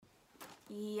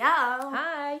Yeah.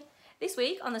 Hi. This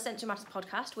week on the Sensory Matters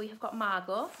podcast, we have got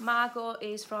Margot. Margot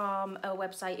is from a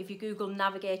website, if you Google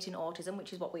Navigating Autism,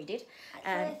 which is what we did.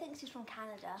 Actually, I think she's from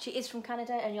Canada. She is from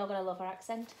Canada, and you're going to love her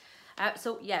accent.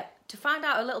 To find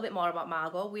out a little bit more about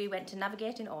Margot, we went to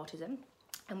Navigating Autism,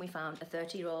 and we found a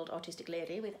 30-year-old autistic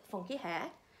lady with funky hair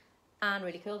and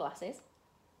really cool glasses,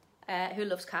 who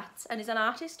loves cats and is an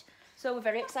artist. So we're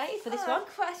very excited for this one.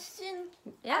 Question.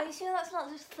 Yeah. Are you sure that's not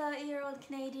just 30-year-old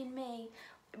Canadian me?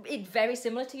 It's very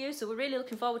similar to you, so we're really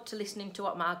looking forward to listening to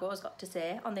what Margot has got to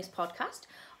say on this podcast.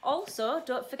 Also,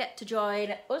 don't forget to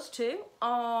join us too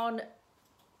on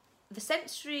the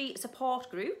Sensory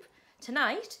Support Group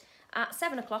tonight at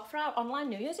 7 o'clock for our online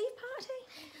New Year's Eve party.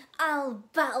 I'll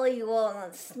battle you all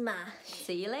on Smash.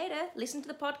 See you later. Listen to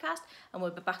the podcast and we'll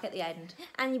be back at the end.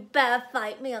 And you better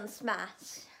fight me on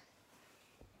Smash.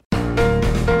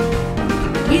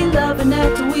 We love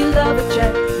Annette and we love a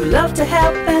chat. We love to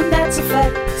help and that's a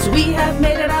fact. So we have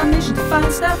made it our mission to find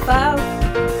stuff out.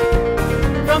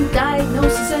 From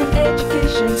diagnosis and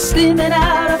education, stimming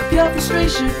out of pure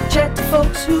frustration. Chat to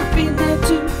folks who've been there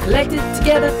too. Collect it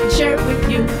together and share it with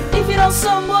you. If you know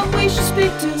someone we should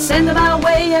speak to, send them our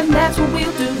way and that's what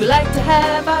we'll do. We like to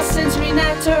have our sensory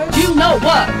natters. You know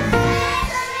what?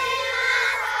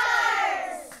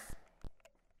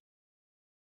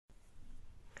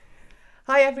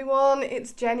 Hi everyone,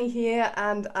 it's Jenny here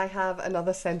and I have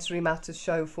another Sensory Matters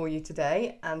show for you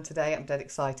today. And today I'm dead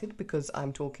excited because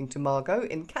I'm talking to Margot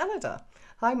in Canada.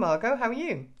 Hi Margot, how are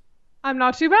you? I'm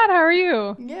not too bad, how are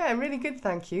you? Yeah, I'm really good,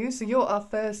 thank you. So you're our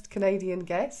first Canadian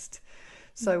guest,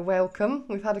 so welcome.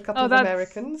 We've had a couple of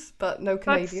Americans, but no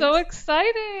Canadians. That's so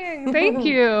exciting, thank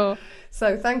you.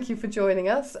 So thank you for joining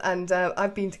us. And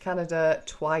I've been to Canada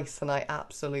twice and I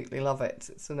absolutely love it.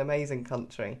 It's an amazing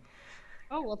country.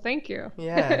 Oh, well, thank you.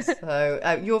 Yes.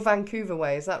 So you're Vancouver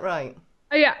way, is that right?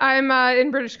 Yeah, I'm in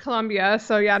British Columbia,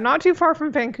 so yeah, not too far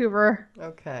from Vancouver.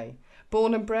 Okay.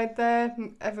 Born and bred there?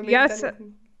 Ever moved Yes.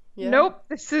 anything? Yeah. Nope.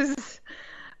 This is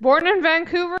born in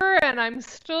Vancouver, and I'm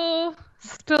still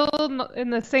in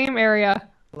the same area.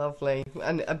 Lovely.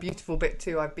 And a beautiful bit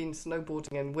too. I've been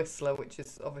snowboarding in Whistler, which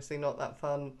is obviously not that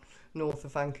far north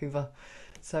of Vancouver.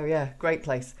 So yeah, great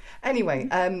place. Anyway,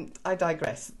 I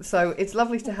digress. So it's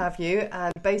lovely to have you.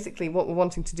 And basically what we're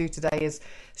wanting to do today is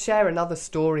share another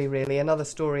story, really, another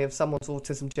story of someone's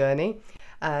autism journey.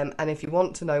 And if you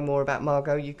want to know more about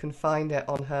Margot, you can find it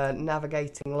on her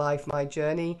Navigating Life My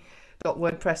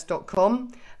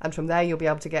Journey.wordpress.com. And from there, you'll be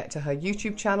able to get to her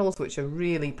YouTube channels, which are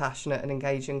really passionate and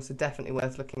engaging. So definitely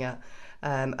worth looking at.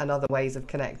 And other ways of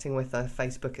connecting with her,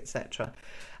 Facebook, etc.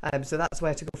 So that's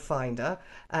where to go find her.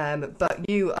 But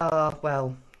you are,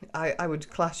 well, I would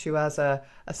class you as a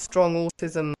strong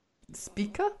autism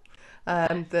speaker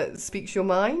that speaks your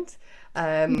mind.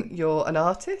 You're an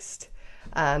artist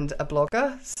and a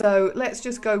blogger. So let's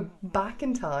just go back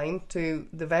in time to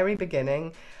the very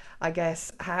beginning. I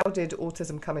guess, how did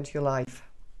autism come into your life?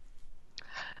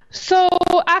 So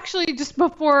actually, just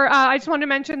before, I just wanted to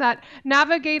mention that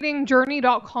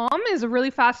navigatingjourney.com is a really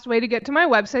fast way to get to my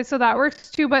website, so that works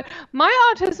too. But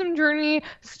my autism journey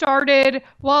started,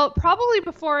 well, probably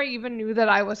before I even knew that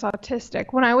I was autistic.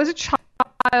 When I was a child,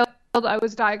 I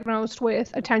was diagnosed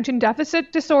with attention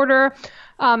deficit disorder,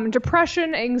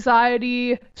 depression,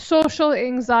 anxiety, social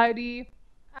anxiety,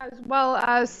 as well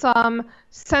as some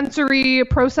sensory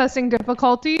processing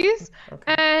difficulties.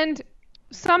 Okay. And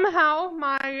somehow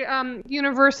my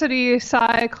university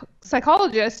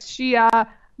psychologist, she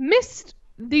missed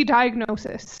the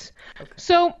diagnosis. Okay.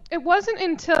 So it wasn't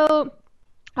until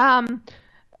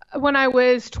when I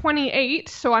was 28,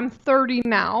 so I'm 30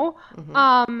 now,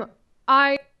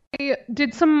 I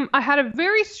had a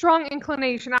very strong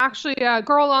inclination. Actually, a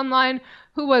girl online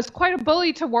who was quite a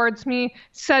bully towards me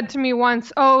said to me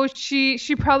once, "Oh, she's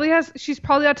probably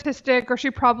autistic, or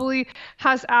she probably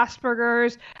has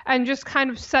Asperger's," and just kind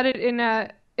of said it in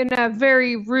a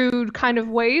very rude kind of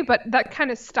way, but that kind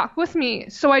of stuck with me.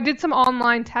 So I did some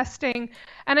online testing,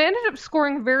 and I ended up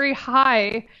scoring very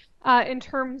high in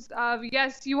terms of,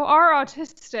 yes, you are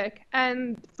autistic.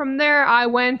 And from there, I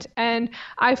went and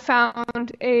I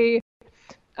found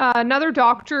another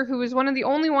doctor who is one of the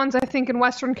only ones, I think, in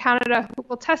Western Canada who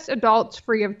will test adults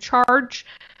free of charge.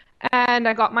 And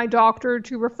I got my doctor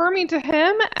to refer me to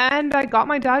him, and I got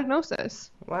my diagnosis.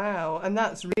 Wow, and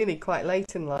that's really quite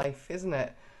late in life, isn't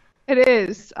it? It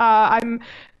is.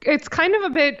 It's kind of a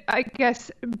bit, I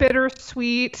guess,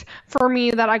 bittersweet for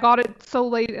me that I got it so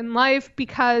late in life,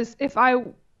 because if I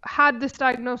had this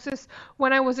diagnosis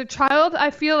when I was a child,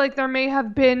 I feel like there may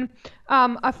have been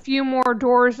a few more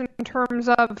doors in terms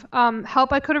of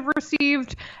help I could have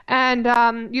received. And,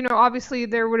 obviously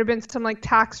there would have been some like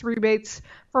tax rebates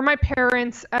for my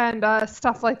parents and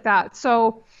stuff like that.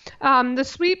 So the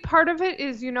sweet part of it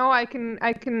is, I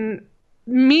can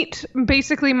meet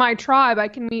basically my tribe. I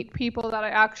can meet people that I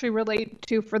actually relate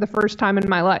to for the first time in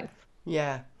my life.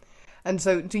 Yeah. And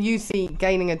so do you see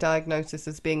gaining a diagnosis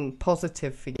as being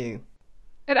positive for you?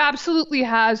 It absolutely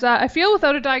has. I feel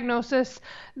without a diagnosis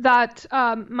that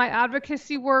my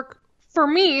advocacy work, for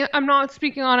me, I'm not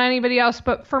speaking on anybody else,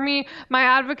 but for me, my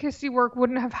advocacy work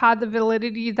wouldn't have had the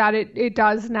validity that it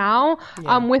does now.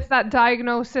 Yeah. With that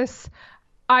diagnosis,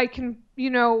 I can,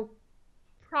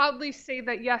 proudly say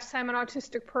that, yes, I'm an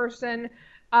autistic person.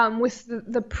 With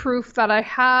the proof that I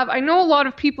have. I know a lot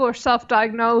of people are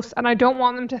self-diagnosed, and I don't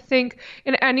want them to think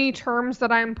in any terms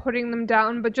that I'm putting them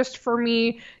down, but just for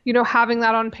me, having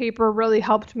that on paper really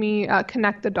helped me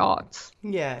connect the dots.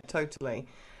 Yeah, totally.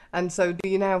 And so do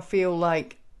you now feel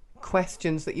like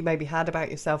questions that you maybe had about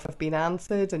yourself have been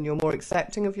answered and you're more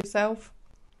accepting of yourself?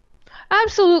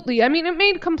 Absolutely. I mean, it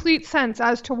made complete sense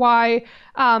as to why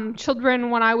children,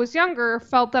 when I was younger,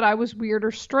 felt that I was weird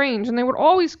or strange. And they would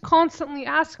always constantly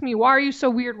ask me, why are you so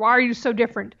weird? Why are you so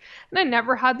different? And I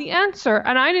never had the answer.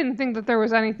 And I didn't think that there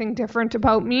was anything different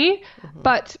about me. Mm-hmm.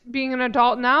 But being an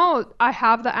adult now, I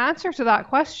have the answer to that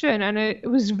question. And it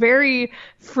was very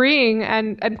freeing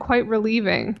and quite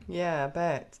relieving. Yeah, I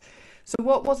bet. So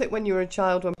what was it when you were a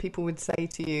child when people would say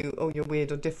to you, oh, you're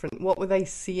weird or different? What were they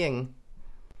seeing?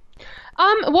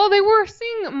 Well, they were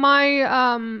seeing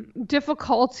my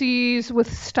difficulties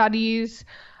with studies.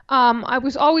 I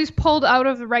was always pulled out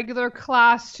of the regular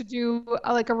class to do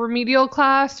like a remedial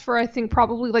class for, I think,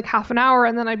 probably like half an hour,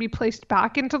 and then I'd be placed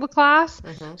back into the class.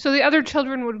 Mm-hmm. So the other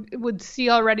children would see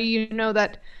already,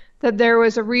 that there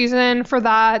was a reason for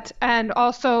that, and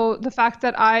also the fact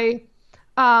that I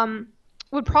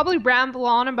would probably ramble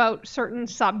on about certain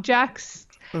subjects.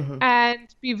 Mm-hmm.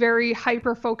 And be very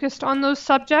hyper-focused on those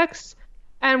subjects.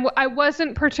 And I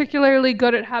wasn't particularly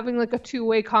good at having like a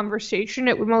two-way conversation.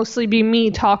 It would mostly be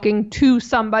me talking to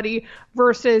somebody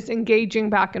versus engaging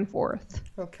back and forth.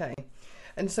 Okay.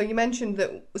 And so you mentioned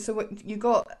that, so you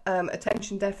got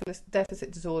attention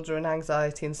deficit disorder and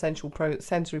anxiety and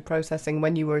sensory processing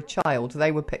when you were a child.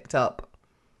 They were picked up.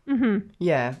 Mm-hmm.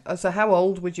 Yeah. So how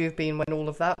old would you have been when all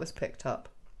of that was picked up?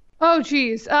 Oh,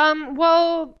 geez.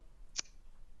 Well,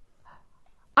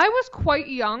 I was quite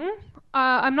young.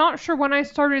 I'm not sure when I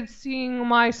started seeing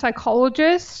my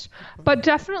psychologist, but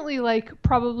definitely like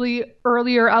probably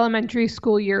earlier elementary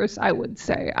school years, I would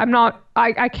say.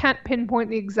 I can't pinpoint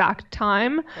the exact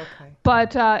time, okay.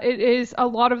 But it is, a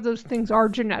lot of those things are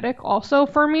genetic also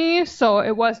for me. So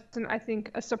it wasn't, I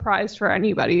think, a surprise for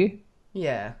anybody.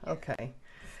 Yeah, okay.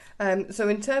 So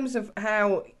in terms of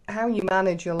how you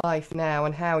manage your life now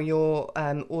and how your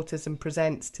autism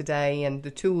presents today and the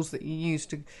tools that you use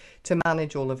to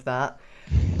manage all of that,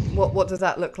 what does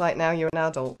that look like now you're an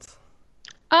adult?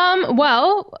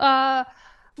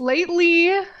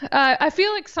 Lately, I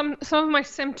feel like some of my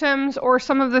symptoms or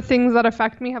some of the things that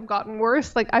affect me have gotten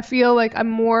worse. Like, I feel like I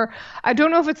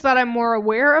don't know if it's that I'm more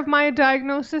aware of my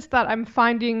diagnosis, that I'm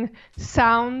finding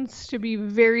sounds to be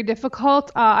very difficult.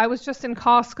 I was just in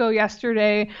Costco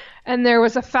yesterday, and there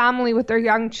was a family with their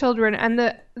young children, and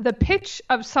the pitch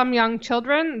of some young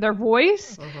children, their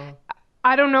voice, mm-hmm.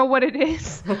 I don't know what it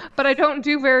is, but I don't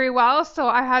do very well, so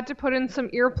I had to put in some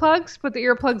earplugs, but the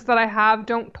earplugs that I have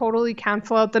don't totally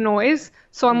cancel out the noise,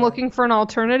 so I'm looking for an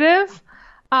alternative.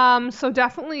 So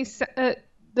definitely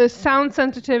the sound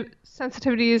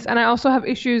sensitivities, and I also have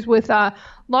issues with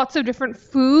lots of different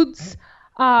foods.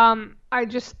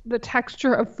 The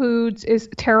texture of foods is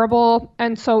terrible,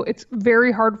 and so it's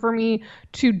very hard for me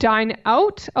to dine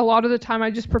out. A lot of the time I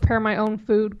just prepare my own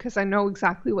food because I know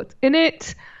exactly what's in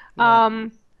it. Yeah.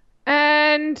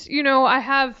 And, I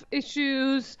have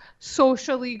issues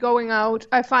socially going out.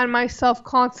 I find myself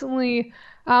constantly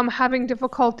having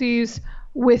difficulties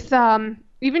with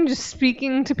even just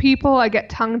speaking to people. I get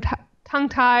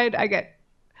tongue-tied. I get,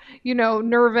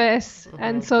 nervous. Mm-hmm.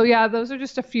 And so, yeah, those are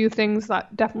just a few things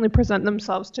that definitely present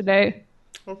themselves today.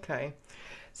 Okay.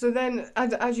 So then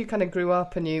as you kind of grew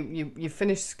up and you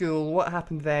finished school, what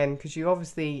happened then? Because you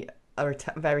obviously are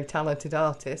a very talented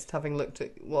artist, having looked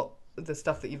at what the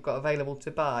stuff that you've got available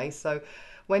to buy. So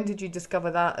when did you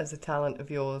discover that as a talent of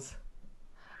yours?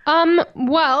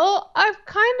 Well, I've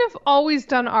kind of always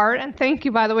done art, and thank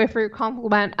you, by the way, for your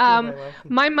compliment. You're very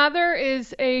welcome. My mother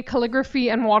is a calligraphy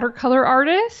and watercolor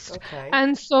artist, Okay.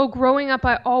 and so growing up,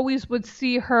 I always would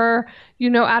see her,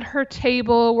 at her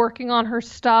table working on her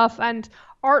stuff, and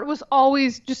art was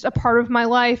always just a part of my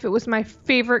life. It was my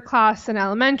favorite class in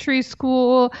elementary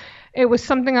school. It was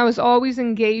something I was always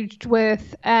engaged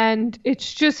with, and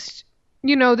it's just,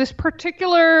 this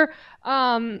particular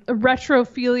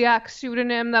retrophiliac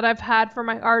pseudonym that I've had for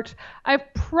my art.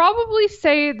 I'd probably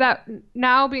say that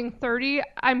now being 30,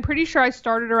 I'm pretty sure I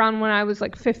started around when I was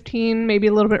like 15, maybe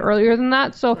a little bit earlier than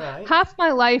that. So Right. half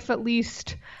my life at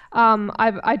least,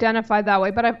 I've identified that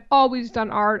way, but I've always done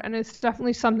art, and it's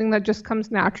definitely something that just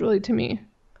comes naturally to me.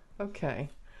 Okay.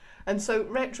 And so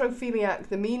retrophiliac,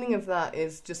 the meaning of that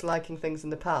is just liking things in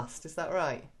the past. Is that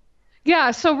right?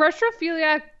 Yeah, so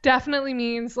retrophiliac definitely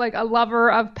means like a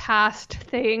lover of past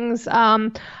things. I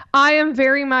am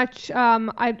very much,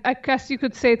 I guess you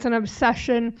could say it's an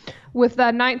obsession with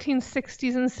the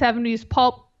 1960s and 70s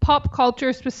pop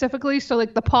culture specifically, so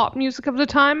like the pop music of the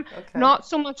time, Okay. not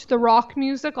so much the rock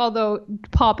music, although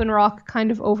pop and rock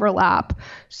kind of overlap.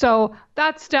 So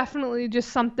that's definitely just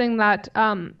something that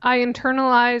I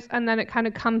internalize, and then it kind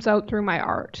of comes out through my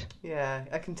art. Yeah,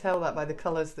 I can tell that by the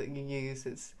colours that you use.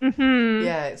 It's Mm-hmm.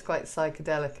 it's quite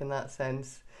psychedelic in that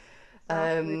sense.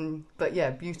 But yeah,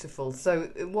 beautiful. So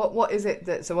what is it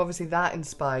that? So obviously that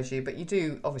inspires you, but you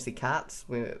do obviously cats.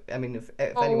 I mean, if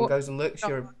anyone goes and looks,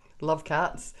 you love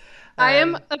cats. I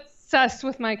am obsessed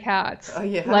with my cats. Oh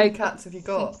yeah, how many cats have you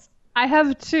got? I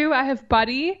have two. I have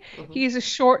Buddy. He's a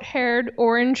short-haired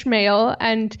orange male,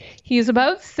 and he's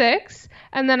about 6.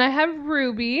 And then I have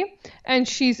Ruby, and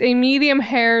she's a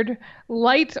medium-haired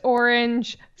light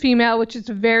orange female, which is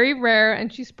very rare,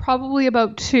 and she's probably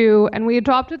about 2. And we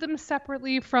adopted them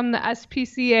separately from the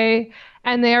SPCA,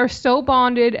 and they are so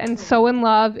bonded and so in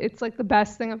love. It's like the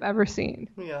best thing I've ever seen.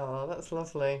 Yeah, that's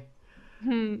lovely.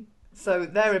 So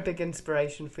they're a big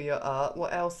inspiration for your art.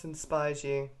 What else inspires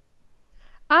you?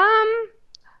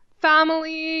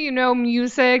 Family,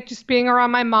 music, just being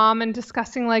around my mom and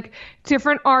discussing like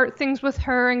different art things with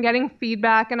her and getting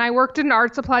feedback. And I worked in an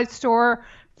art supply store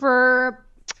for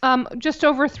just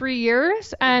over 3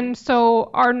 years, and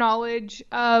so our knowledge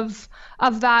of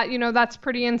that, that's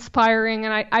pretty inspiring.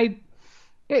 And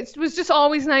it was just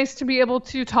always nice to be able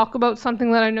to talk about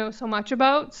something that I know so much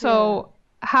about. So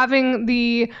having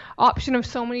the option of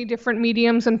so many different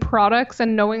mediums and products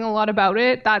and knowing a lot about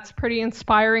it, that's pretty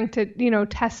inspiring to,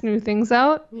 test new things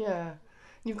out. Yeah.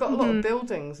 You've got a lot of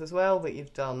buildings as well that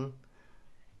you've done.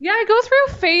 Yeah, I go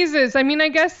through phases. I mean, I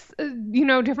guess,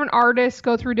 different artists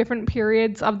go through different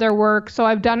periods of their work. So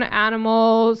I've done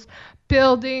animals,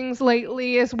 buildings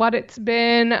lately is what it's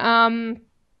been,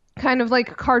 kind of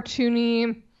like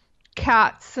cartoony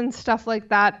cats and stuff like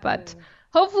that. But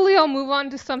hopefully I'll move on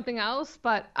to something else,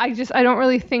 but I don't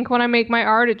really think when I make my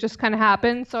art, it just kind of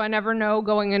happens. So I never know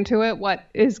going into it what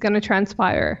is going to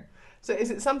transpire. So is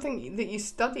it something that you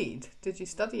studied? Did you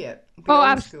study it Oh,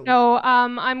 beyond school? no,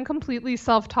 I'm completely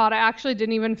self-taught. I actually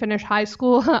didn't even finish high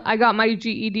school. I got my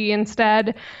GED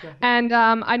instead. And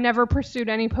I never pursued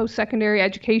any post-secondary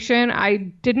education. I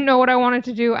didn't know what I wanted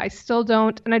to do. I still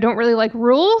don't. And I don't really like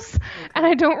rules. And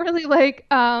I don't really like...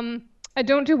 I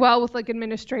don't do well with like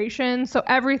administration, so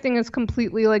everything is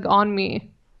completely like on me.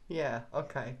 Yeah,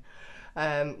 okay.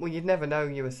 Well, you'd never know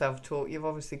you were self-taught. You've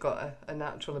obviously got a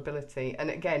natural ability, and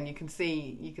again, you can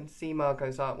see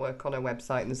Margot's artwork on her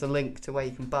website, and there's a link to where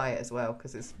you can buy it as well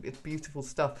because it's beautiful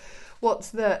stuff. What's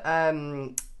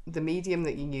the medium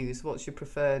that you use? What's your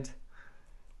preferred?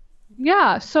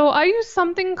 Yeah, so I use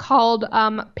something called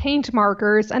paint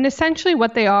markers, and essentially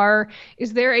what they are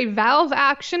is they're a valve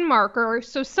action marker.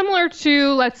 So similar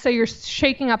to, let's say you're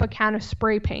shaking up a can of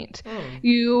spray paint.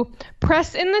 You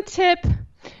press in the tip,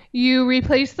 you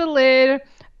replace the lid,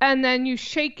 and then you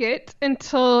shake it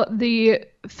until the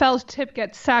felt tip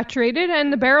gets saturated,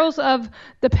 and the barrels of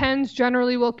the pens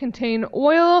generally will contain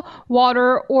oil,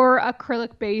 water, or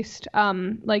acrylic-based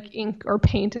like ink or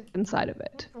paint inside of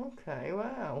it. Okay,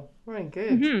 wow, very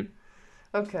good.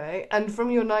 Okay, and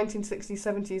from your 1960s,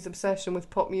 70s obsession with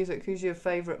pop music, who's your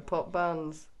favourite pop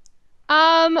bands?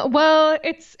 Well,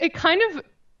 it kind of...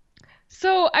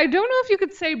 So I don't know if you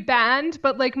could say band,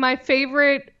 but like my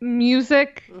favorite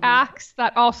music acts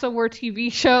that also were TV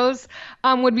shows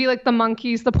would be like the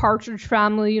Monkees, the Partridge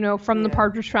Family. From the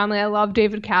Partridge Family, I love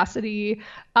David Cassidy.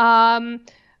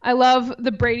 I love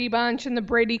the Brady Bunch and the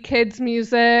Brady Kids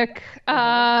music.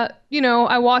 You know,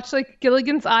 I watch like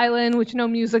Gilligan's Island, which no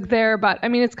music there, but I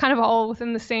mean, it's kind of all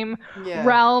within the same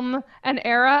realm and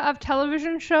era of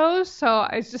television shows. So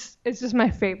it's just my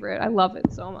favorite. I love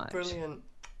it so much. Brilliant.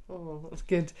 Oh, that's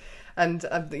good. And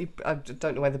I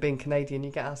don't know whether being Canadian,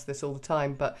 you get asked this all the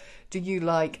time, but do you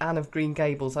like Anne of Green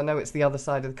Gables? I know it's the other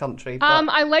side of the country. But...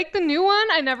 I like the new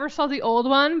one. I never saw the old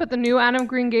one, but the new Anne of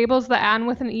Green Gables, the Anne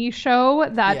with an E show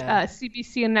that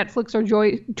CBC and Netflix are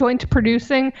joint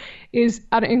producing, is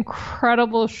an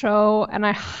incredible show, and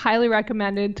I highly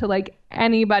recommend it to like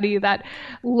anybody that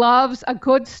loves a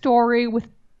good story with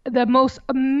the most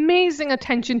amazing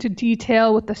attention to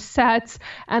detail with the sets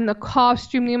and the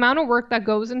costume. The amount of work that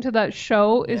goes into that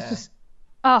show is just,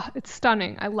 it's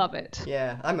stunning. I love it.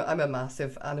 Yeah, I'm a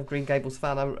massive Anne of Green Gables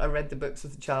fan. I read the books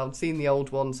as a child, seen the old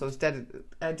one, so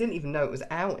I didn't even know it was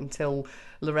out until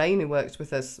Lorraine, who works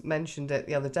with us, mentioned it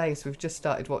the other day. So we've just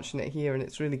started watching it here, and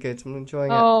it's really good. I'm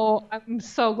enjoying it. Oh, I'm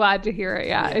so glad to hear it.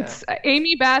 Yeah. It's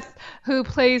Amy Beth, who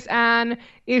plays Anne,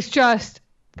 is just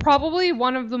probably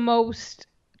one of the most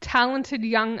talented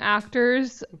young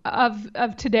actors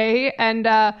of today, and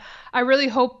I really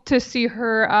hope to see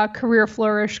her career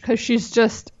flourish because she's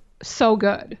just so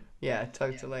good. Yeah,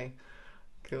 totally.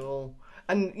 Cool.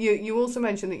 And you also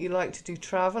mentioned that you like to do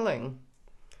traveling.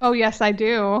 Oh yes, I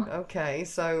do. Okay,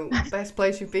 so best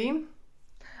place you've been?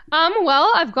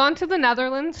 Well, I've gone to the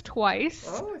Netherlands twice.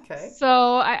 Oh, okay.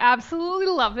 So I absolutely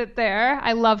love it there.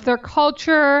 I love their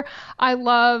culture. I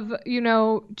love,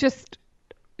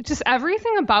 just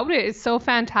everything about it is so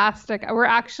fantastic. We're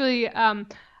actually, I'm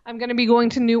going to be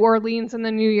going to New Orleans in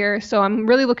the new year, so I'm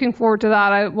really looking forward to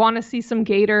that. I want to see some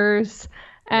gators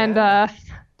and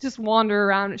just wander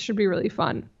around. It should be really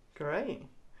fun. Great.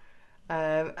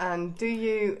 And do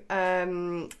you,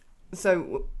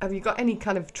 so have you got any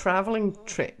kind of traveling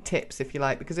tips, if you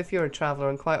like? Because if you're a traveler,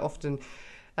 and quite often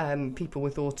people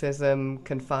with autism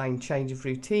can find change of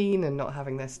routine and not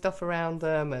having their stuff around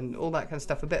them and all that kind of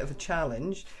stuff a bit of a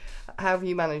challenge. How have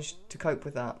you managed to cope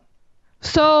with that?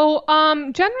 So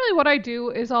generally what I do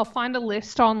is I'll find a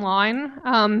list online,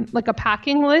 like a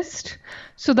packing list.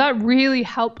 So that really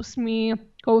helps me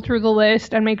go through the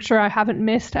list and make sure I haven't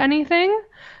missed anything.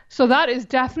 So that is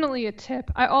definitely a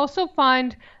tip. I also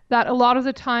find that a lot of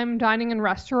the time dining in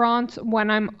restaurants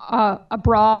when I'm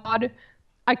abroad,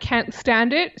 I can't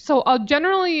stand it. So I'll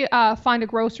generally find a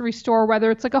grocery store,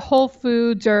 whether it's like a Whole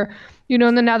Foods or, in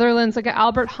the Netherlands, like an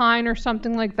Albert Heijn or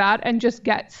something like that, and just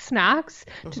get snacks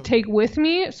to take with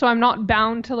me. So I'm not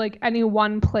bound to like any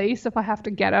one place. If I have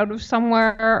to get out of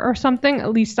somewhere or something,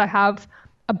 at least I have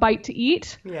a bite to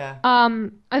eat. Yeah.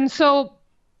 And so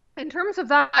in terms of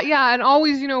that, and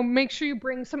always, make sure you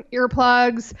bring some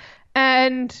earplugs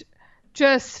and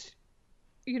just,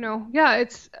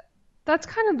 that's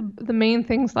kind of the main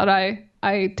things that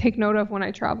I take note of when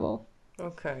I travel.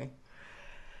 Okay.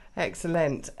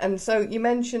 Excellent. And so you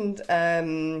mentioned,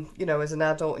 as an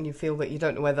adult, and you feel that you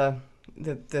don't know whether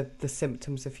the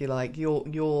symptoms, if you like,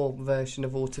 your version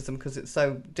of autism, because it's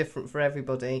so different for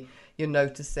everybody, you're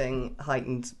noticing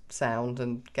heightened sound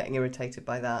and getting irritated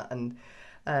by that. And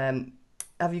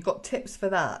have you got tips for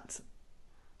that?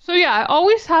 So I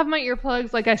always have my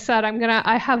earplugs. Like I said,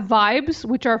 I have Vibes,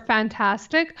 which are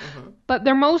fantastic, but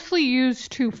they're mostly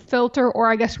used to filter or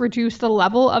I guess reduce the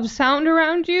level of sound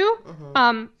around you.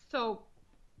 So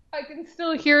I can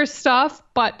still hear stuff,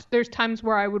 but there's times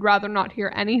where I would rather not hear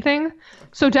anything.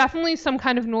 So definitely some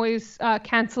kind of noise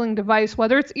canceling device,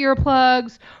 whether it's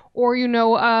earplugs or,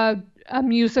 a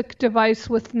music device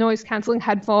with noise canceling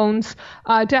headphones.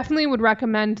 Definitely would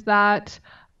recommend that.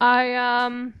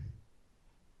 I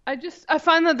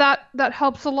find that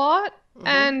helps a lot.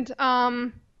 And,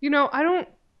 not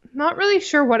really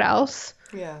sure what else.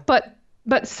 Yeah. But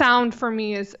sound for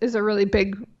me is a really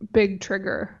big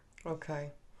trigger. Okay.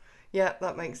 Yeah,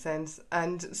 that makes sense.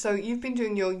 And so you've been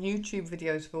doing your YouTube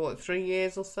videos for 3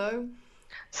 years or so?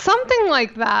 Something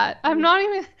like that.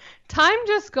 Time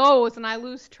just goes and I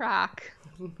lose track.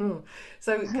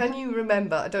 So can you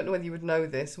remember, I don't know whether you would know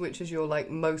this, which is your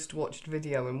most watched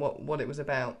video and what it was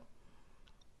about?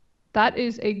 That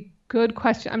is a good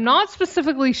question. I'm not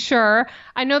specifically sure.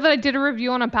 I know that I did a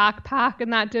review on a backpack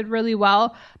and that did really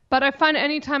well. But I find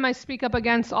anytime I speak up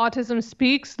against Autism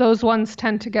Speaks, those ones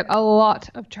tend to get a lot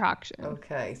of traction.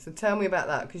 Okay, so tell me about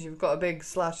that, because you've got a big /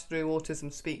 through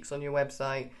Autism Speaks on your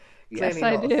website. Clearly yes,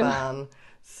 I not do. A fan.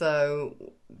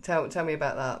 So tell me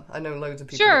about that. I know loads of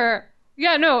people. Sure.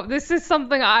 Yeah, no, this is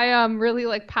something I am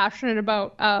really passionate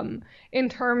about in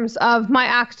terms of my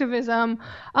activism.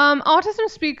 Autism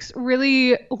Speaks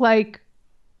really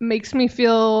makes me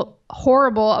feel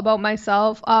horrible about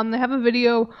myself. They have a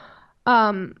video,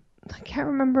 I can't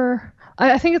remember.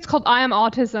 I think it's called I Am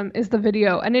Autism is the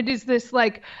video. And it is this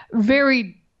like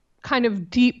very kind of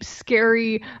deep,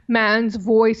 scary man's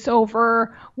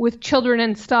voiceover with children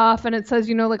and stuff. And it says,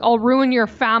 you know, like, I'll ruin your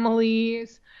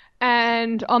families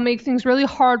and I'll make things really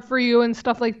hard for you and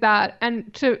stuff like that.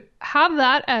 And to have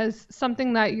that as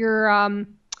something that your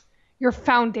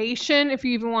foundation, if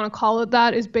you even want to call it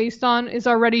that, is based on, is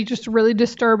already just really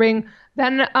disturbing.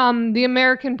 Then the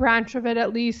American branch of it,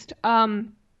 at least,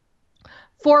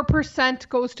 4%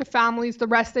 goes to families. The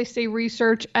rest, they say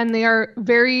research, and they are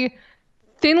very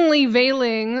thinly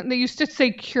veiling. They used to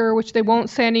say cure, which they won't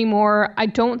say anymore. I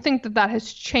don't think that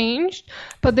has changed,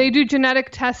 but they do genetic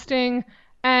testing.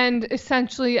 And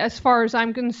essentially, as far as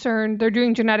I'm concerned, they're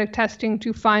doing genetic testing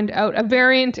to find out a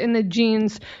variant in the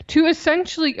genes to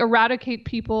essentially eradicate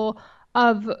people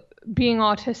of being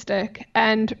autistic.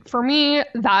 And for me,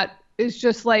 that is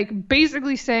just like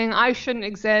basically saying I shouldn't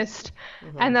exist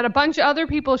and that a bunch of other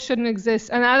people shouldn't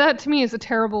exist. And that to me is a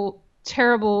terrible,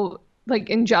 terrible like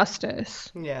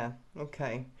injustice. Yeah.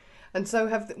 Okay. And so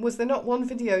was there not one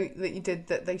video that you did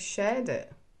that they shared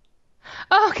it?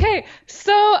 Okay,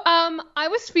 so I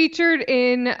was featured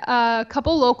in a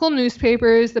couple local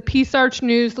newspapers, the Peace Arch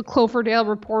News, the Cloverdale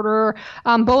Reporter.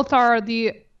 Both are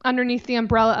underneath the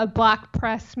umbrella of Black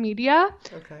Press Media.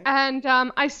 Okay. And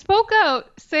I spoke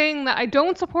out saying that I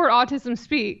don't support Autism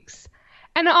Speaks.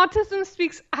 And Autism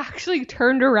Speaks actually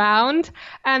turned around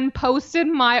and posted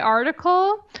my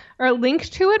article or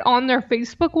linked to it on their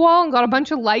Facebook wall and got a bunch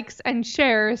of likes and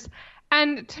shares.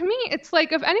 And to me, it's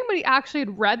like if anybody actually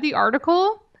had read the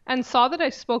article and saw that I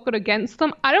spoke out against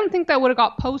them, I don't think that would have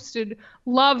got posted,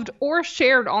 loved, or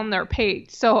shared on their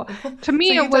page. So to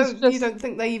me, so it was just... You don't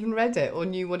think they even read it or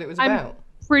knew what it was about?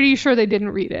 I'm pretty sure they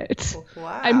didn't read it.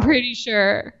 Wow. I'm pretty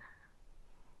sure.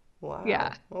 Wow.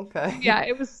 Yeah. Okay. Yeah,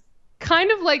 it was kind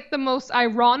of like the most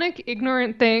ironic,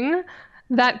 ignorant thing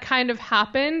that kind of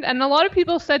happened. And a lot of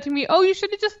people said to me, oh, you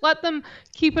should have just let them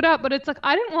keep it up. But it's like,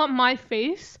 I didn't want my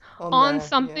face on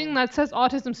something that says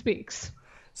Autism Speaks.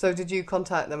 So did you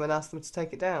contact them and ask them to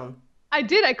take it down? I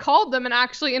did. I called them, and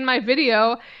actually in my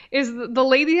video is the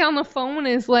lady on the phone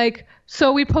is like,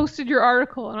 so we posted your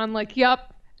article. And I'm like,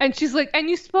 yup. And she's like, and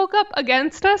you spoke up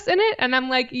against us in it? And I'm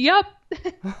like, yup.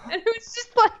 And it was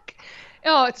just like,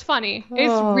 oh, it's funny.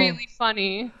 It's really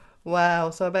funny.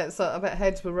 Wow. So I bet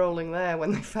heads were rolling there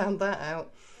when they found that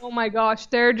out. Oh my gosh,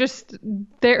 they're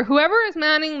whoever is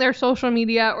manning their social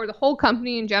media or the whole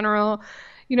company in general,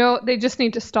 you know, they just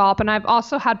need to stop. And I've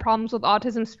also had problems with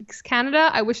Autism Speaks Canada.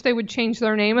 I wish they would change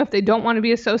their name if they don't want to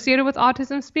be associated with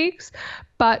Autism Speaks.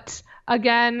 But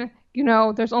again, you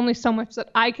know, there's only so much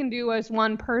that I can do as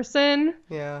one person.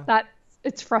 Yeah. That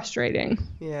it's frustrating.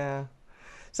 Yeah.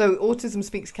 So Autism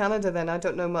Speaks Canada then, I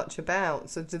don't know much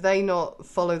about. So do they not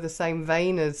follow the same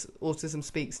vein as Autism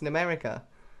Speaks in America?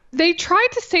 They try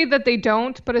to say that they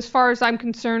don't, but as far as I'm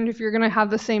concerned, if you're going to have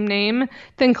the same name,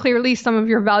 then clearly some of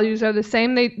your values are the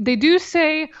same. They do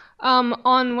say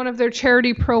on one of their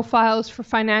charity profiles for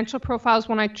financial profiles,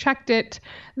 when I checked it,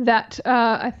 that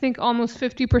I think almost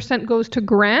 50% goes to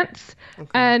grants. Okay.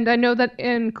 And I know that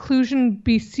Inclusion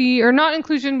BC, or not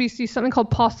Inclusion BC, something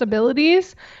called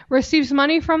Possibilities, receives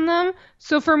money from them.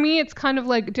 So for me, it's kind of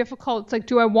like difficult. It's like,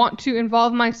 do I want to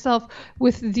involve myself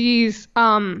with these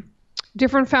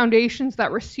different foundations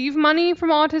that receive money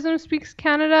from Autism Speaks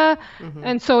Canada?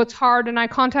 And so it's hard. And I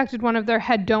contacted one of their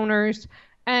head donors,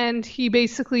 and he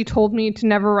basically told me to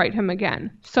never write him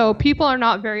again. So people are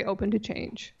not very open to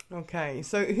change. Okay,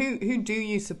 so who do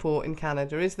you support in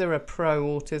Canada? Is there a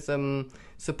pro-autism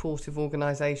supportive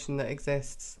organisation that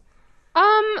exists?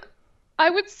 I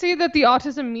would say that the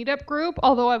Autism Meetup group,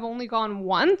 although I've only gone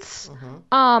once,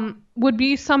 would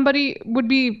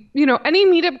be, you know, any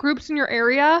meetup groups in your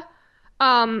area.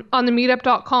 On the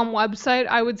meetup.com website,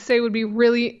 I would say would be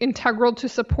really integral to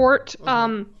support.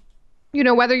 You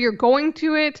know, whether you're going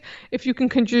to it, if you can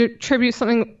contribute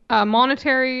something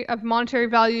monetary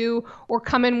value, or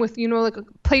come in with, you know, like a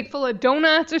plate full of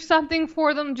donuts or something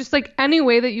for them, just like any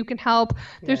way that you can help.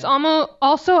 Yeah. There's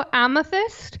also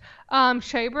Amethyst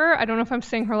Shaber. I don't know if I'm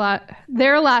saying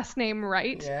their last name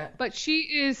right, but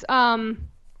she is all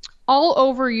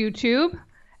over YouTube,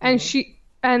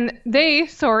 and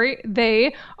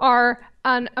they are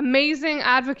an amazing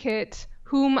advocate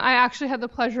whom I actually had the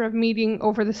pleasure of meeting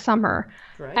over the summer.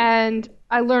 Great. And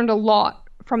I learned a lot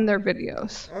from their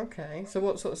videos. Okay, so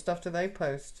what sort of stuff do they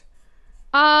post?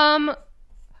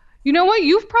 You know what?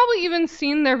 You've probably even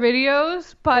seen their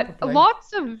videos, but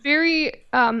lots of very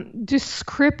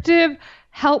descriptive,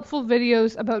 helpful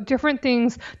videos about different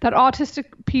things that autistic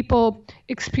people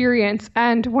experience.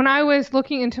 And when I was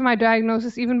looking into my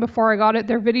diagnosis, even before I got it,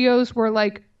 their videos were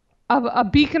like a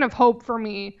beacon of hope for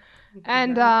me,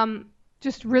 and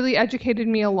just really educated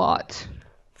me a lot.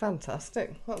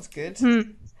 Fantastic. That's good.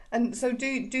 And so do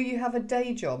you have a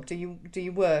day job? Do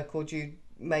you work, or do you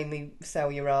mainly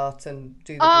sell your art and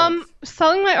do the vlogs?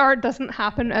 Selling my art doesn't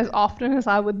happen as often as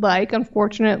I would like,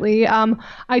 unfortunately.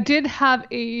 I did have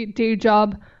a day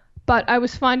job, but I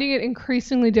was finding it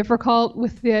increasingly difficult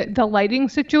with the lighting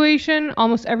situation.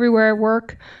 Almost everywhere I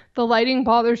work, the lighting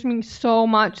bothers me so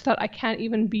much that I can't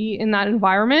even be in that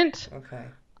environment. Okay.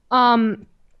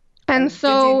 And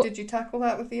so did you tackle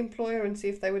that with the employer and see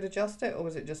if they would adjust it, or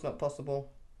was it just not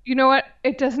possible? You know what?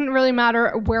 It doesn't really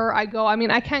matter where I go. I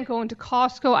mean, I can't go into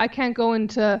Costco. I can't go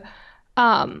into,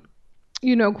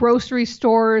 grocery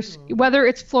stores, whether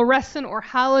it's fluorescent or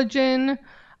halogen.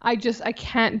 I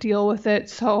can't deal with it.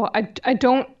 So I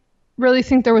don't really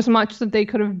think there was much that they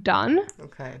could have done.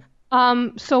 Okay.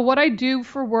 So what I do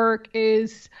for work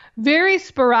is very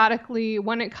sporadically,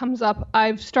 when it comes up,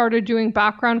 I've started doing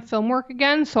background film work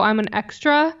again. So I'm an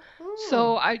extra.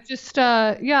 So I just,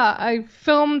 I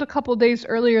filmed a couple days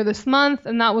earlier this month,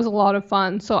 and that was a lot of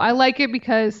fun. So I like it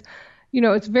because,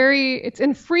 it's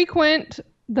infrequent.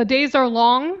 The days are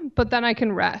long, but then I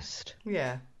can rest.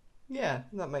 Yeah,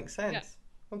 that makes sense.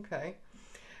 Yeah. Okay.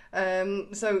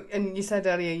 And you said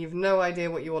earlier you've no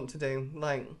idea what you want to do.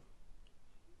 Like,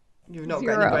 you've not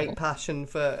got any great passion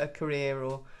for a career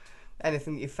or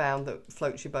anything that you found that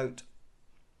floats your boat.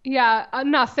 Yeah,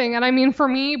 nothing. And I mean, for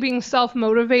me, being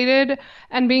self-motivated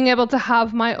and being able to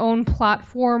have my own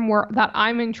platform that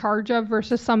I'm in charge of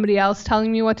versus somebody else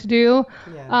telling me what to do,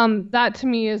 that to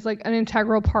me is like an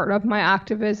integral part of my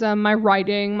activism, my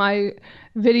writing, my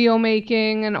video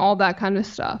making, and all that kind of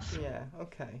stuff. Yeah,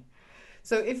 okay.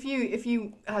 So if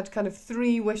you had kind of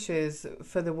 3 wishes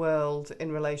for the world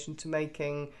in relation to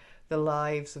making the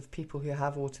lives of people who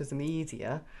have autism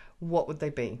easier, what would they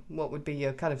be? What would be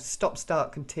your kind of stop,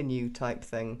 start, continue type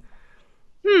thing?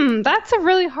 That's a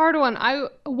really hard one.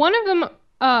 One of them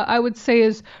I would say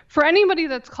is, for anybody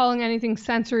that's calling anything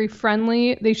sensory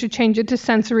friendly, they should change it to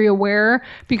sensory aware,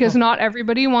 because not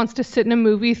everybody wants to sit in a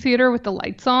movie theater with the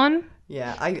lights on.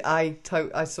 Yeah, I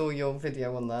saw your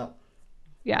video on that.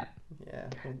 Yeah. Yeah.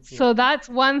 So that's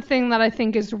one thing that I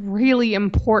think is really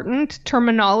important.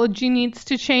 Terminology needs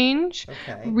to change.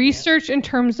 Okay. Research in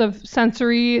terms of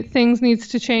sensory things needs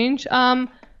to change. A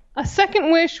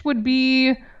second wish would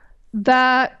be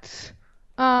that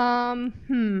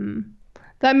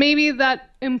that maybe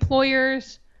that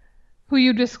employers who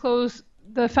you disclose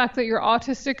the fact that you're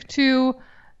autistic to,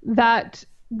 that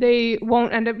they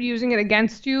won't end up using it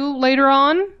against you later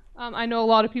on. I know a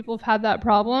lot of people have had that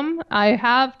problem. I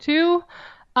have too.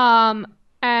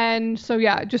 And so,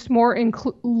 yeah, just more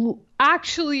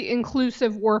actually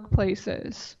inclusive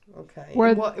workplaces. Okay.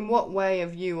 In what way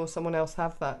have you or someone else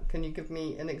have that? Can you give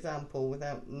me an example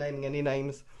without naming any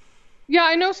names? Yeah,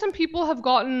 I know some people have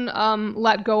gotten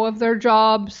let go of their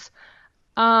jobs.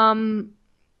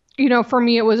 For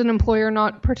me, it was an employer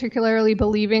not particularly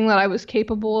believing that I was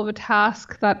capable of a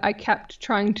task, that I kept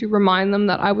trying to remind them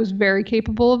that I was very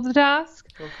capable of the task.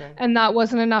 Okay. And that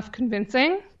wasn't enough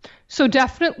convincing. So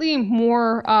definitely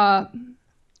more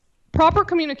proper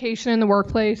communication in the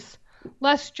workplace,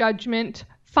 less judgment,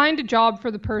 find a job for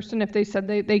the person if they said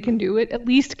they can do it, at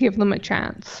least give them a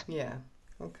chance. Yeah.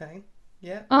 Okay.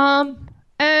 Yeah.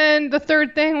 And the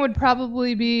third thing would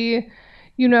probably be,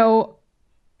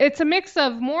 it's a mix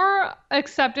of more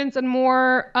acceptance and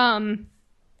more,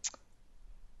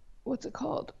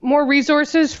 more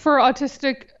resources for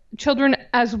autistic children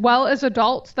as well as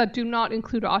adults that do not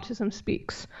include Autism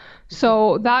Speaks.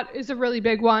 So that is a really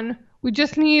big one. We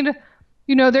just need,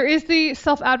 there is the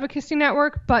self-advocacy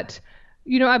network, but,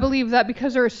 I believe that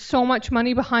because there is so much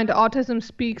money behind Autism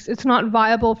Speaks, it's not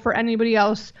viable for anybody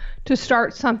else to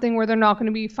start something where they're not going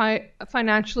to be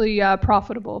financially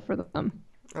profitable for them.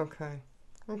 Okay.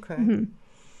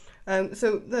 Mm-hmm.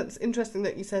 So that's interesting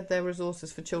that you said there are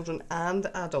resources for children and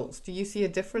adults. Do you see a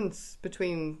difference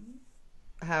between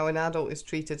how an adult is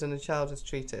treated and a child is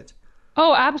treated?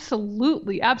 Oh,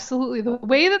 absolutely. Absolutely. The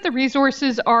way that the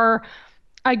resources are,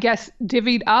 I guess,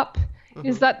 divvied up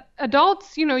is that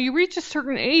adults, you reach a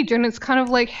certain age and it's kind of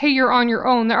like, hey, you're on your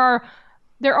own.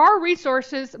 There are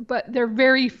resources, but they're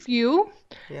very few,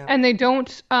 and they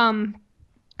don't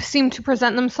seem to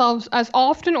present themselves as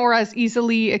often or as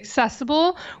easily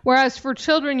accessible. Whereas for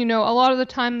children, a lot of the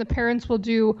time the parents will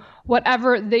do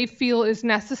whatever they feel is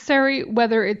necessary,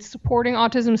 whether it's supporting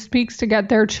Autism Speaks to get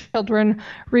their children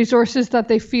resources that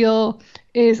they feel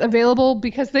is available,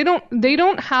 because they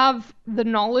don't have the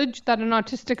knowledge that an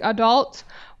autistic adult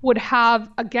would have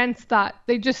against that.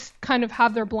 They just kind of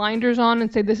have their blinders on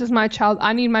and say, this is my child,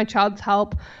 I need my child's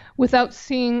help, without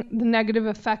seeing the negative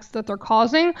effects that they're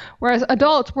causing. Whereas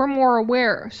adults, we're more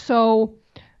aware. So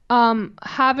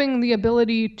having the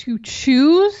ability to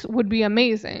choose would be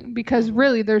amazing, because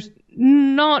really there's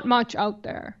not much out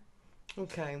there.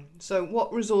 Okay, so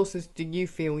what resources do you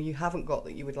feel you haven't got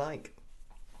that you would like?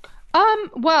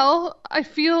 Well, I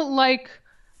feel like,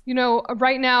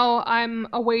 right now I'm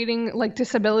awaiting like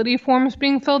disability forms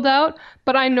being filled out,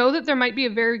 but I know that there might be a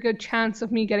very good chance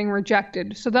of me getting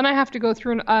rejected. So then I have to go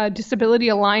through a disability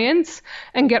alliance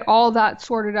and get all that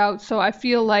sorted out. So I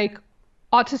feel like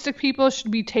autistic people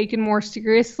should be taken more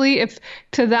seriously. If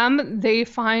to them they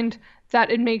find that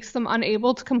it makes them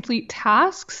unable to complete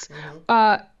tasks,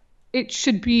 it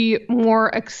should be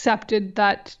more accepted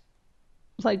that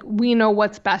like we know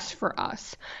what's best for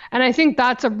us. And I think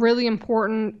that's a really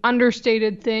important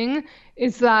understated thing,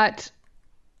 is that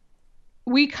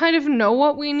we kind of know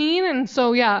what we need. And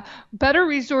so better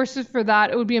resources for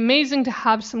that. It would be amazing to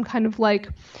have some kind of like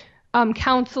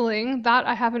counseling that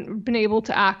I haven't been able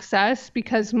to access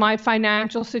because my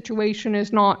financial situation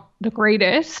is not the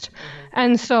greatest.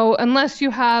 And so unless you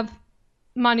have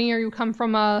money or you come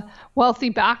from a wealthy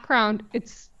background,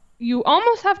 you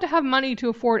almost have to have money to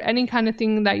afford any kind of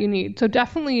thing that you need. So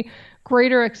definitely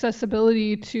greater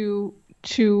accessibility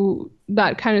to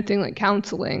that kind of thing, like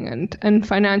counseling and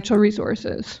financial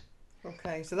resources.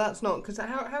 Okay, so that's not, because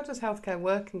how does healthcare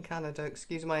work in Canada?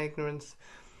 Excuse my ignorance.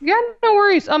 Yeah, no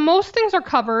worries. Most things are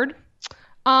covered.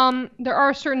 There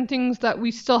are certain things that we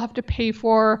still have to pay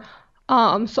for.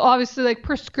 So obviously, like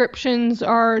prescriptions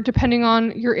are depending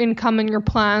on your income and your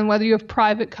plan, whether you have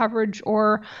private coverage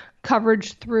or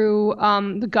coverage through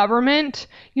the government.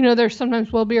 There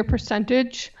sometimes will be a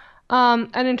percentage.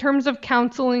 And in terms of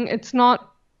counseling, it's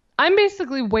not. I'm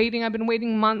basically waiting. I've been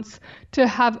waiting months to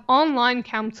have online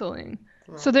counseling.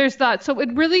 Right. So there's that. So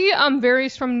it really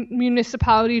varies from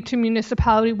municipality to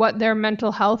municipality what their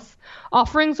mental health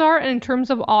offerings are. And in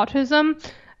terms of autism,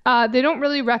 they don't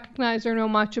really recognize or know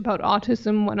much about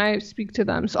autism when I speak to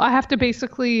them. So I have to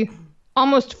basically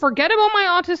almost forget about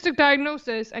my autistic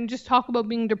diagnosis and just talk about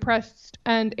being depressed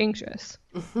and anxious.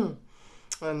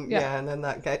 And then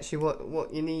that gets you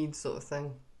what you need, sort of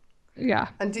thing. Yeah.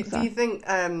 And do you think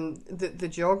the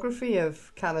geography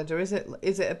of Canada, is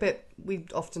it a bit, we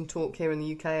often talk here in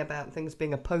the UK about things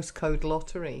being a postcode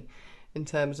lottery in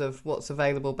terms of what's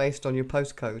available based on your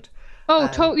postcode?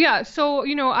 Yeah. So,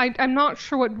 I'm not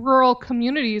sure what rural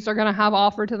communities are going to have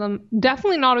offered to them.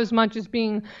 Definitely not as much as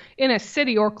being in a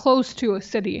city or close to a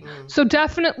city. So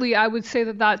definitely I would say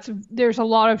that there's a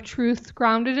lot of truth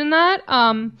grounded in that.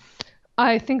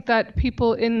 I think that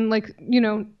people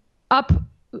in up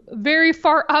very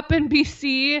far up in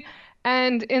BC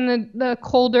and in the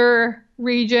colder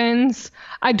regions,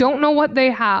 I don't know what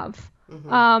they have.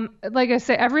 Like I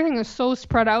say, everything is so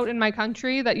spread out in my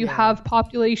country that you have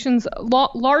populations,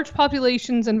 large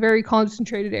populations in very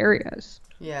concentrated areas.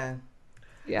 Yeah.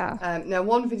 Yeah. Now,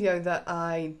 one video that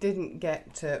I didn't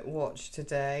get to watch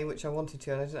today, which I wanted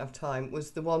to and I didn't have time,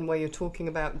 was the one where you're talking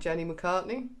about Jenny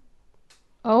McCartney.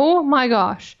 Oh my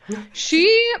gosh. She's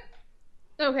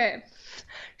a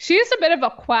bit of a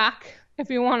quack, if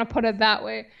you want to put it that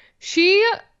way. She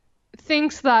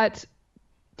thinks that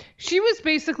she was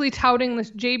basically touting this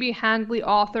J.B. Handley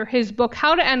author, his book,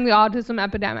 How to End the Autism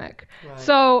Epidemic. Right.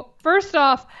 So first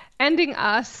off, ending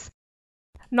us,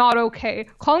 not okay.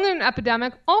 Calling it an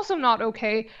epidemic, also not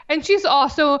okay. And she's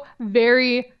also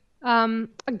very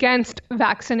against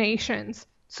vaccinations.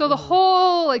 So the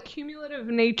whole cumulative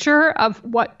nature of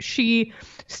what she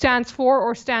stands for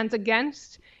or stands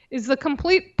against is the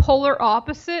complete polar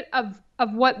opposite of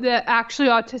what the actually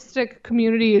autistic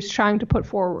community is trying to put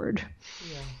forward.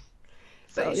 Yeah.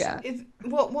 So, Is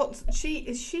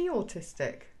she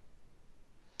autistic?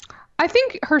 I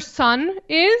think her son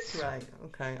is. Right.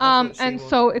 Okay.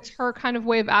 So it's her kind of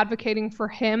way of advocating for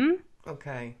him.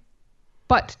 Okay.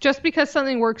 But just because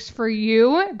something works for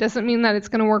you doesn't mean that it's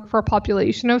going to work for a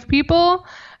population of people.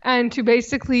 And to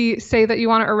basically say that you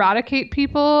want to eradicate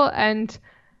people and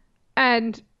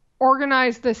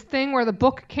organize this thing where the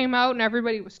book came out and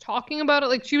everybody was talking about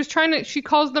it. She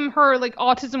calls them her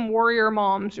autism warrior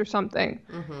moms or something.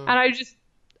 And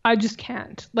I just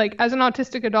can't. As an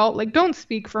autistic adult, don't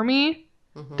speak for me.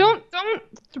 Don't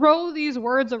throw these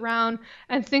words around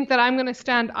and think that I'm going to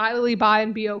stand idly by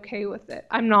and be okay with it.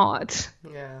 I'm not.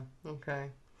 Yeah. Okay.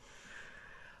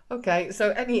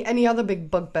 So any other big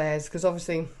bugbears? Because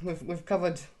obviously we've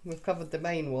covered the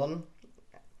main one.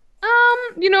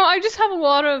 I just have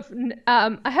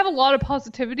a lot of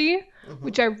positivity,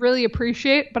 which I really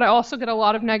appreciate, but I also get a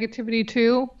lot of negativity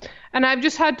too. And I've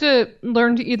just had to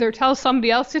learn to either tell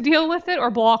somebody else to deal with it or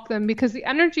block them, because the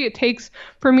energy it takes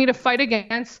for me to fight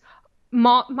against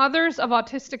mothers of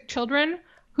autistic children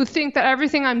who think that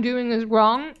everything I'm doing is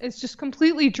wrong is just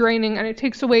completely draining, and it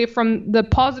takes away from the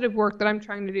positive work that I'm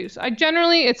trying to do. So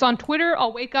it's on Twitter.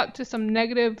 I'll wake up to some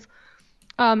negative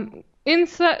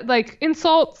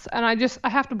insults, and I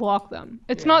have to block them.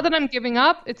 It's not that I'm giving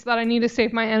up, it's that I need to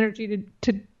save my energy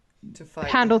to fight,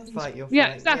 handle fight your fight. Yeah,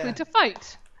 exactly. To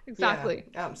fight. Exactly.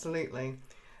 Yeah, absolutely.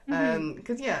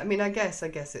 Because I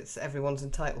guess it's everyone's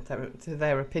entitled to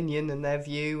their opinion and their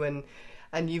view, and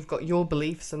you've got your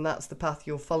beliefs, and that's the path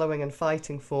you're following and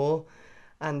fighting for.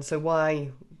 And so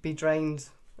why be drained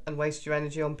and waste your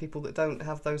energy on people that don't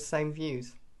have those same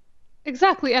views?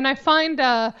 Exactly. And I find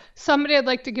somebody I'd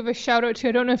like to give a shout out to,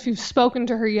 I don't know if you've spoken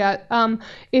to her yet,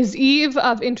 is Eve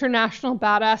of International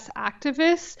Badass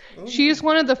Activists. She is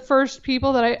one of the first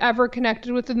people that I ever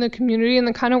connected with in the community, and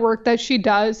the kind of work that she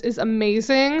does is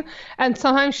amazing. And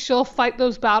sometimes she'll fight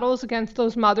those battles against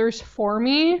those mothers for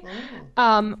me,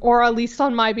 or at least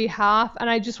on my behalf. And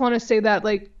I just want to say that,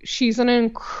 she's an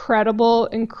incredible,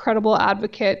 incredible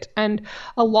advocate, and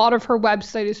a lot of her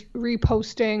website is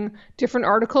reposting different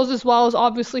articles, as well as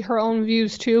obviously her own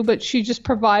views too, but she just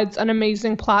provides an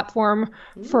amazing platform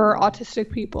for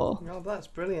autistic people. Oh, that's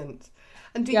brilliant.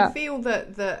 And do you feel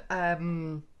that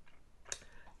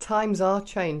times are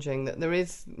changing, that there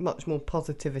is much more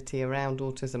positivity around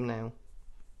autism now?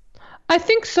 I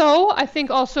think so. I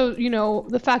think also,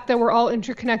 the fact that we're all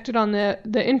interconnected on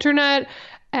the internet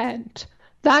and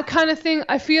that kind of thing,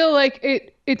 I feel like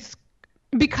it's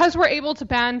because we're able to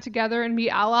band together and be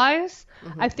allies.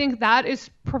 I think that is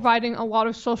providing a lot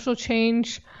of social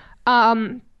change.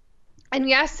 And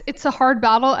yes, it's a hard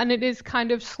battle and it is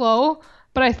kind of slow,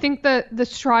 but I think that the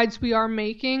strides we are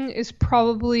making is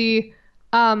probably,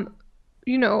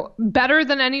 better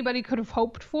than anybody could have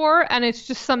hoped for. And it's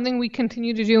just something we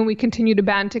continue to do, and we continue to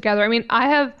band together. I mean, I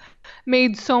have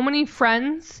made so many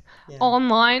friends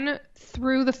online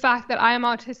through the fact that I am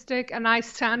autistic, and I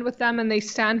stand with them and they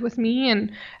stand with me.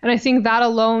 And I think that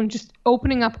alone, just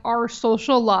opening up our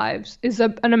social lives, is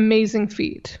an amazing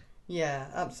feat. Yeah,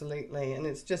 absolutely. And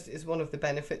it's one of the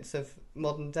benefits of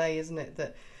modern day, isn't it?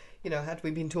 That, had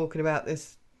we been talking about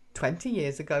this 20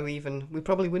 years ago even, we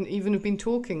probably wouldn't even have been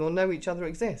talking or know each other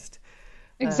exist.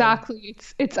 Exactly.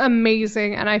 It's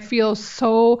amazing. And I feel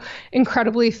so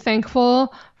incredibly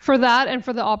thankful for that, and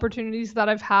for the opportunities that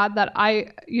I've had, that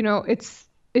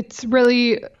it's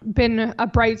really been a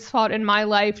bright spot in my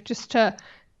life, just to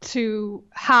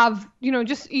have,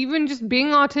 just being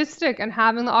autistic and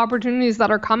having the opportunities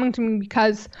that are coming to me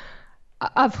because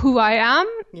of who I am.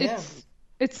 Yeah.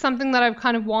 It's something that I've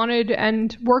kind of wanted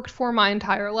and worked for my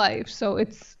entire life. So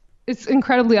it's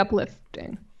incredibly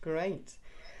uplifting. Great.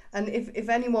 And if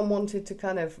anyone wanted to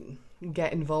kind of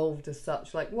get involved as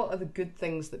such, what are the good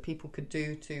things that people could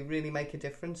do to really make a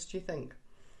difference, do you think?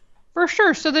 For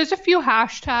sure. So there's a few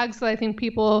hashtags that I think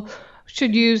people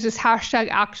should use. Is hashtag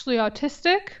actually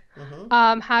autistic,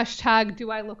 hashtag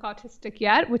do I look autistic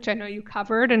yet, which I know you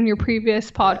covered in your previous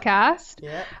podcast.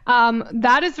 Yeah.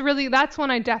 That's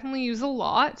one I definitely use a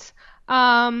lot.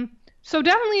 So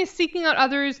definitely seeking out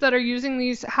others that are using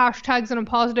these hashtags in a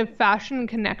positive fashion and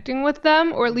connecting with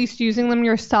them, or at least using them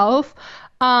yourself.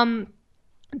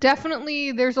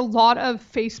 Definitely there's a lot of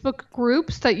Facebook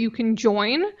groups that you can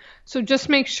join. So just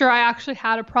make sure. I actually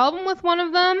had a problem with one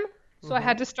of them, so I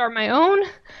had to start my own.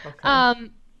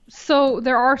 Okay. So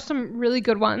there are some really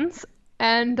good ones.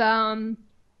 And,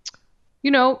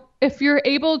 if you're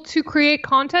able to create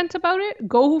content about it,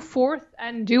 go forth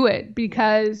and do it,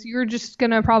 because you're just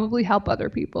going to probably help other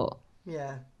people.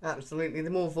 Yeah, absolutely. The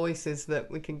more voices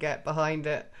that we can get behind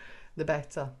it, the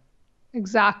better.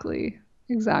 Exactly.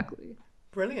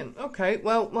 Brilliant. Okay.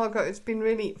 Well, Margot, it's been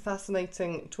really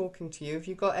fascinating talking to you. Have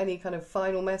you got any kind of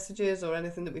final messages or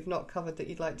anything that we've not covered that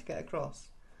you'd like to get across?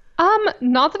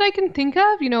 Not that I can think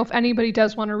of. If anybody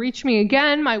does want to reach me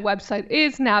again, my website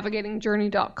is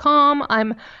navigatingjourney.com.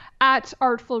 I'm at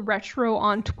Artful Retro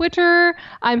on Twitter.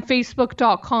 I'm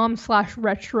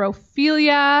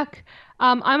facebook.com/retrophiliac.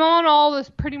 I'm on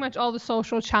pretty much all the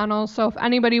social channels. So if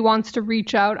anybody wants to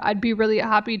reach out, I'd be really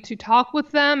happy to talk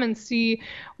with them and see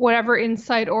whatever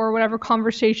insight or whatever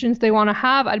conversations they want to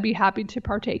have. I'd be happy to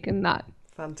partake in that.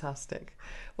 Fantastic.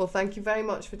 Well, thank you very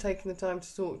much for taking the time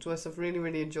to talk to us. I've really,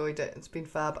 really enjoyed it. It's been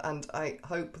fab, and I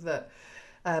hope that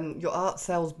your art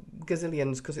sells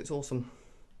gazillions because it's awesome.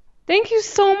 Thank you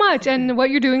so much. And what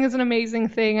you're doing is an amazing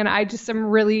thing. And I just am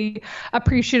really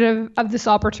appreciative of this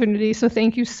opportunity. So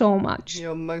thank you so much.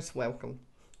 You're most welcome.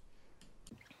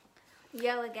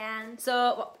 Yo again.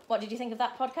 So, what did you think of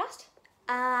that podcast?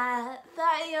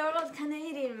 30-year-old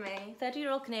Canadian me.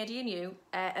 30-year-old Canadian you,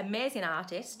 amazing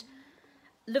artist,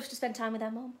 loves to spend time with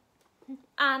her mum,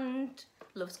 and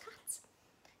loves cats.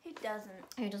 Who doesn't?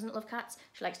 Who doesn't love cats?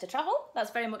 She likes to travel.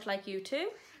 That's very much like you too.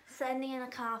 Send me in a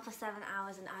car for 7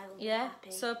 hours and I will be Yeah.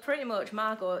 happy. So pretty much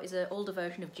Margot is an older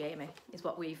version of Jamie, is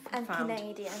what we've and found.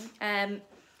 Canadian.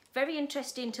 Very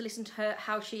interesting to listen to her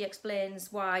how she explains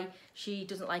why she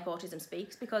doesn't like Autism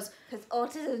Speaks, because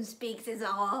Autism Speaks is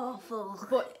awful.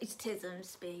 But it's Tism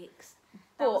Speaks.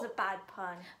 That But- was a bad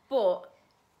pun. but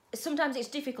sometimes it's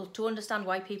difficult to understand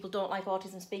why people don't like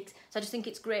Autism Speaks. So I just think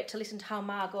it's great to listen to how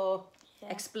Margot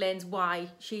explains why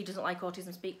she doesn't like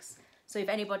Autism Speaks. So if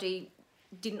anybody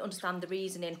didn't understand the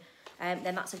reasoning,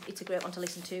 then it's a great one to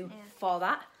listen to for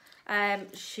that.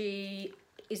 She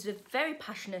is a very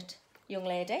passionate young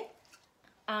lady,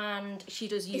 and she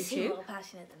does YouTube. Is he more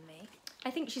passionate than me? I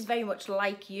think she's very much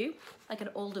like you, like an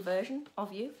older version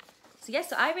of you. So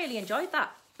yes, I really enjoyed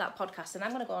that podcast, and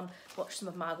I'm going to go and watch some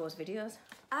of Margot's videos.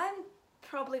 I'm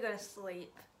probably going to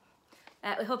sleep.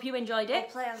 We hope you enjoyed Or it.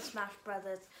 play on Smash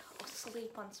Brothers. Or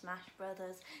sleep on Smash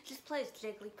Brothers. Just play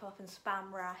Jigglypuff and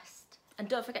spam rest. And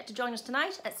don't forget to join us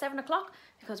tonight at 7 o'clock,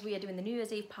 because we are doing the New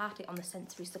Year's Eve party on the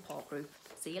Sensory Support Group.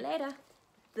 See you later.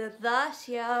 The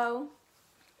show.